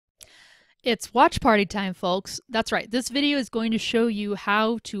It's watch party time, folks. That's right. This video is going to show you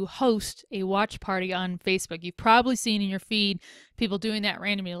how to host a watch party on Facebook. You've probably seen in your feed people doing that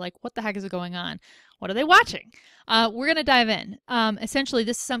randomly, like, what the heck is going on? What are they watching? We're going to dive in. Essentially,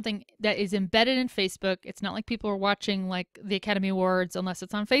 this is something that is embedded in Facebook. It's not like people are watching like the Academy Awards unless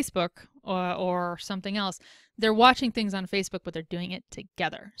it's on Facebook or something else. They're watching things on Facebook, but they're doing it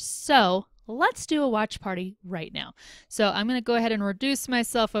together. So let's do a watch party right now. So I'm going to go ahead and reduce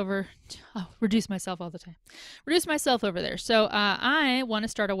myself over. Oh, reduce myself all the time. Reduce myself over there. So I want to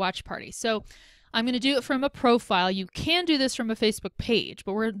start a watch party. So I'm going to do it from a profile. You can do this from a Facebook page,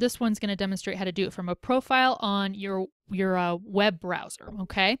 but this one's going to demonstrate how to do it from a profile on your web browser.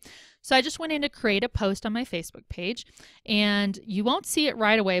 Okay. So I just went in to create a post on my Facebook page, and you won't see it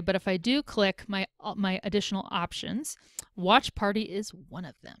right away. But if I do click my additional options, watch party is one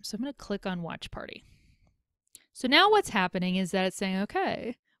of them. So I'm going to click on watch party. So now what's happening is that it's saying,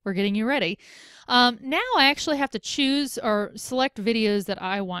 okay, we're getting you ready. Now I actually have to choose or select videos that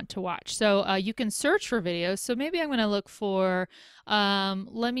I want to watch. So you can search for videos. So maybe I'm going to look for,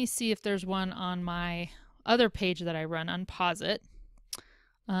 let me see if there's one on my other page that I run, Unpause It.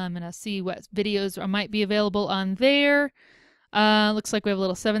 I'm going to see what videos might be available on there. Looks like we have a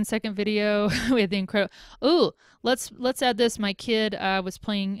little 7-second video. We have the incredible. Ooh, let's add this. My kid was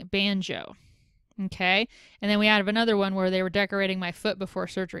playing banjo. Okay, and then we have another one where they were decorating my foot before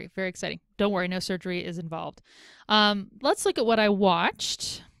surgery. Very exciting. Don't worry, no surgery is involved. Let's look at what I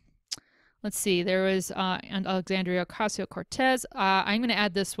watched. Let's see, there was Alexandria Ocasio-Cortez. I'm going to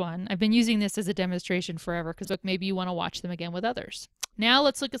add this one. I've been using this as a demonstration forever because look, maybe you want to watch them again with others. Now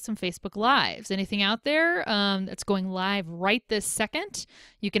let's look at some Facebook Lives. Anything out there that's going live right this second?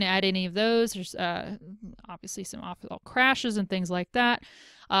 You can add any of those. There's obviously some off-all crashes and things like that.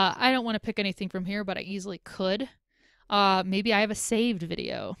 I don't want to pick anything from here, but I easily could. Maybe I have a saved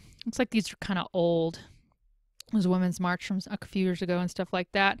video. Looks like these are kind of old. There's a Women's March from a few years ago and stuff like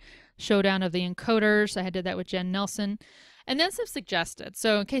that. Showdown of the Encoders. I did that with Jen Nelson. And then some suggested.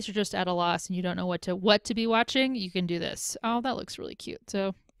 So in case you're just at a loss and you don't know what to be watching, you can do this. Oh, that looks really cute.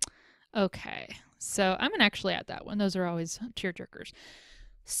 So, okay. So I'm going to actually add that one. Those are always tearjerkers.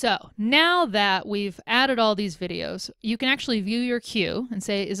 So now that we've added all these videos, you can actually view your queue and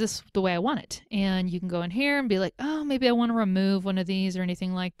say, is this the way I want it? And you can go in here and be like, oh, maybe I want to remove one of these or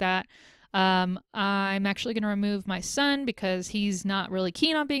anything like that. I'm actually going to remove my son because he's not really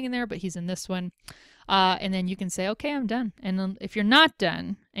keen on being in there, but he's in this one. And then you can say, okay, I'm done. And then if you're not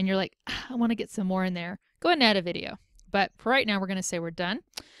done and you're like, I want to get some more in there, go ahead and add a video. But for right now, we're going to say we're done.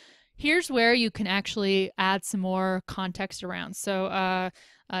 Here's where you can actually add some more context around. So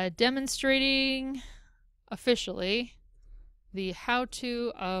demonstrating officially the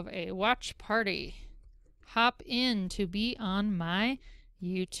how-to of a watch party. Hop in to be on my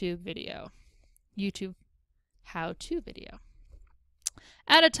YouTube video. YouTube how-to video.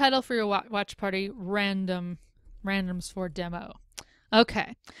 Add a title for your watch party, randoms for demo.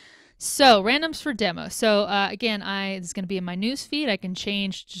 Okay. So randoms for demo. So again, this is going to be in my news feed. I can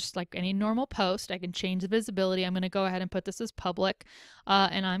change just like any normal post. I can change the visibility. I'm going to go ahead and put this as public,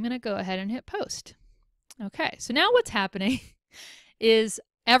 and I'm going to go ahead and hit post. Okay. So now what's happening is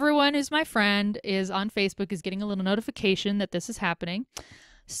everyone who's my friend is on Facebook is getting a little notification that this is happening.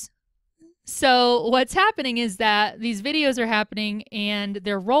 So what's happening is that these videos are happening and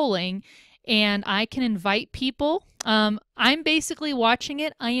they're rolling, and I can invite people. I'm basically watching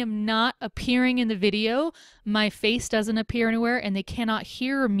it. I am not appearing in the video. My face doesn't appear anywhere, and they cannot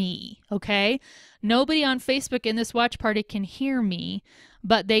hear me, okay? Nobody on Facebook in this watch party can hear me,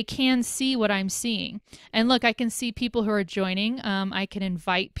 but they can see what I'm seeing. And look, I can see people who are joining. I can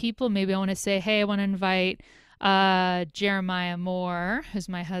invite people. Maybe I want to say, hey, I want to invite Jeremiah Moore, who's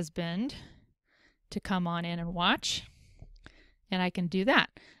my husband, to come on in and watch. And I can do that.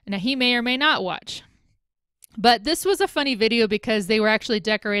 Now, he may or may not watch. But this was a funny video because they were actually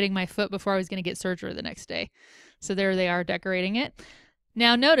decorating my foot before I was going to get surgery the next day. So there they are decorating it.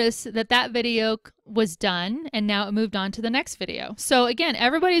 Now notice that that video was done, and now it moved on to the next video. So again,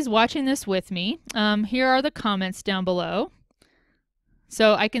 everybody's watching this with me. Here are the comments down below.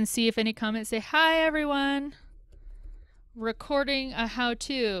 So I can see if any comments say, hi everyone, recording a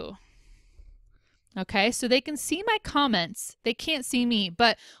how-to. Okay, so they can see my comments. They can't see me,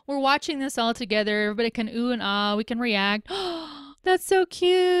 but we're watching this all together. Everybody can ooh and ah. We can react. Oh, that's so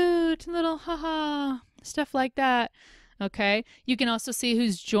cute. Little haha. Stuff like that. Okay, you can also see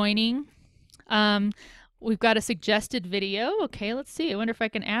who's joining. We've got a suggested video. Okay, let's see. I wonder if I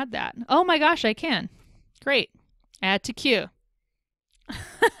can add that. Oh my gosh, I can. Great. Add to queue.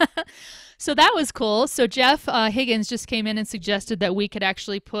 So that was cool. So Jeff Higgins just came in and suggested that we could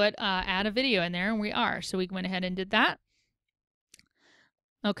actually add a video in there, and we are. So we went ahead and did that.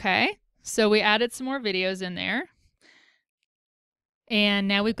 Okay, so we added some more videos in there. And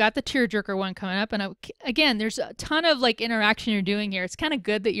now we've got the tearjerker one coming up. And again, there's a ton of like interaction you're doing here. It's kind of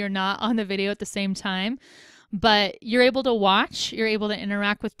good that you're not on the video at the same time, but you're able to watch, you're able to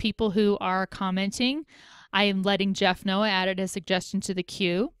interact with people who are commenting. I am letting Jeff know I added a suggestion to the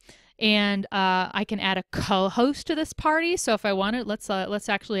queue. And I can add a co-host to this party. So if I want it, let's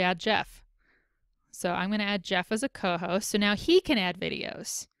actually add Jeff. So I'm going to add Jeff as a co-host. So now he can add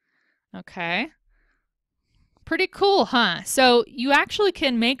videos. Okay. Pretty cool, huh? So you actually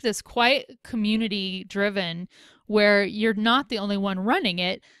can make this quite community driven where you're not the only one running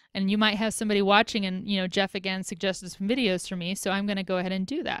it, and you might have somebody watching, and Jeff again suggested some videos for me, so I'm going to go ahead and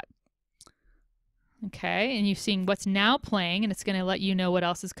do that. Okay, and you've seen what's now playing, and it's going to let you know what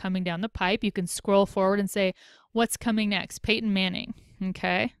else is coming down the pipe. You can scroll forward and say, what's coming next? Peyton Manning.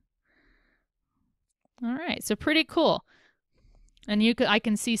 Okay. All right, so pretty cool. And I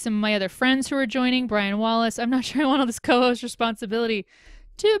can see some of my other friends who are joining. Brian Wallace. I'm not sure I want all this co-host responsibility.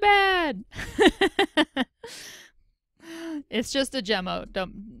 Too bad. It's just a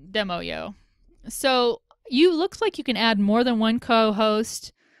demo, yo. So looks like you can add more than one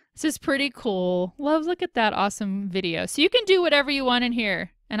co-host. This is pretty cool. Look at that awesome video. So you can do whatever you want in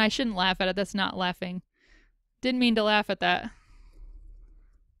here. And I shouldn't laugh at it. That's not laughing. Didn't mean to laugh at that.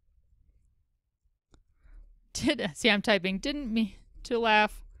 See, I'm typing. Didn't mean to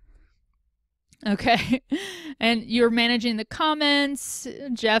laugh. Okay. And you're managing the comments.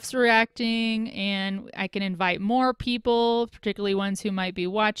 Jeff's reacting, and I can invite more people, particularly ones who might be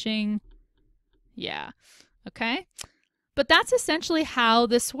watching. Yeah. Okay. But that's essentially how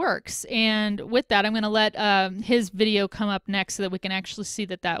this works. And with that, I'm going to let his video come up next so that we can actually see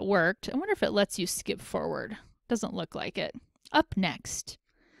that that worked. I wonder if it lets you skip forward. Doesn't look like it. Up next.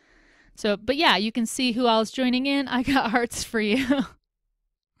 So, but yeah, you can see who else joining in. I got hearts for you.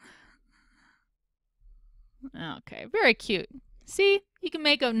 Okay, very cute. See, you can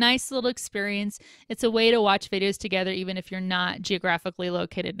make a nice little experience. It's a way to watch videos together even if you're not geographically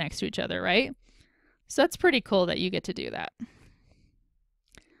located next to each other, right? So that's pretty cool that you get to do that.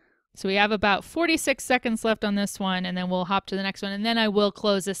 So we have about 46 seconds left on this one, and then we'll hop to the next one, and then I will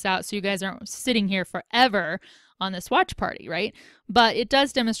close this out so you guys aren't sitting here forever on this watch party, right? But it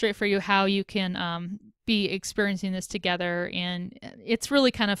does demonstrate for you how you can be experiencing this together, and it's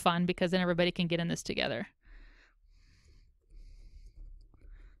really kind of fun because then everybody can get in this together.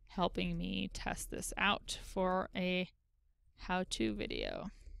 Helping me test this out for a how-to video.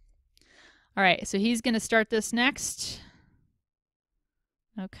 All right, so he's going to start this next.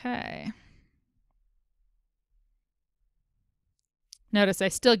 Okay. Notice I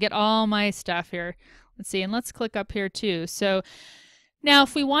still get all my stuff here. Let's see, and let's click up here too. So now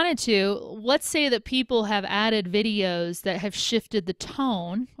if we wanted to, let's say that people have added videos that have shifted the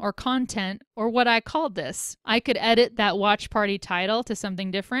tone or content or what I called this. I could edit that watch party title to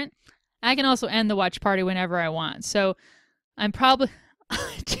something different. I can also end the watch party whenever I want. So I'm probably,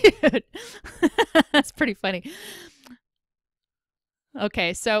 dude, that's pretty funny.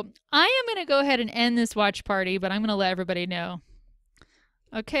 Okay, so I am going to go ahead and end this watch party, but I'm going to let everybody know.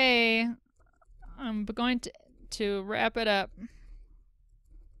 Okay, I'm going to wrap it up.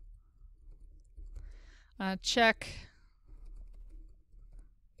 Check.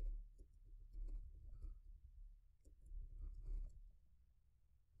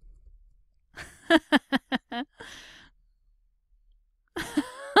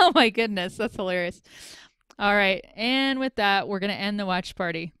 Oh my goodness, that's hilarious. All right, and with that, we're going to end the watch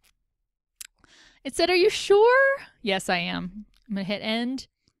party. It said, are you sure? Yes, I am. I'm going to hit end.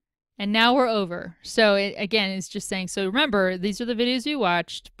 And now we're over. So again, it's just saying, so remember, these are the videos you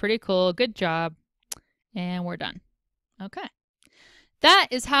watched. Pretty cool. Good job. And we're done. Okay. That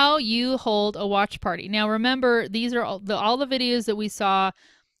is how you hold a watch party. Now remember, these are all the videos that we saw.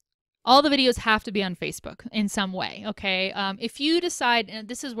 All the videos have to be on Facebook in some way, okay? If you decide, and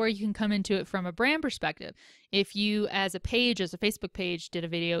this is where you can come into it from a brand perspective, if you, as a Facebook page, did a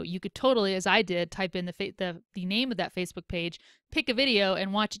video, you could totally, as I did, type in the name of that Facebook page, pick a video,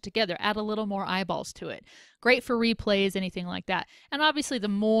 and watch it together. Add a little more eyeballs to it. Great for replays, anything like that. And obviously, the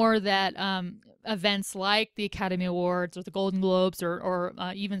more that events like the Academy Awards or the Golden Globes or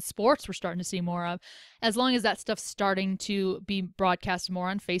even sports we're starting to see more of, as long as that stuff's starting to be broadcast more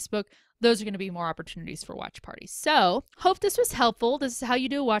on Facebook, those are going to be more opportunities for watch parties. So, hope this was helpful. This is how you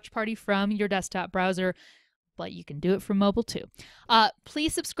do a watch party from your desktop browser. but you can do it from mobile too.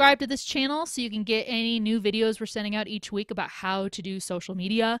 Please subscribe to this channel so you can get any new videos we're sending out each week about how to do social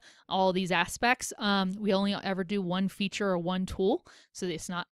media, all these aspects. We only ever do one feature or one tool, so it's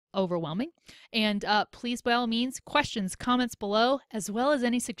not overwhelming. And please, by all means, questions, comments below, as well as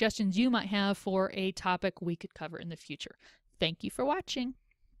any suggestions you might have for a topic we could cover in the future. Thank you for watching.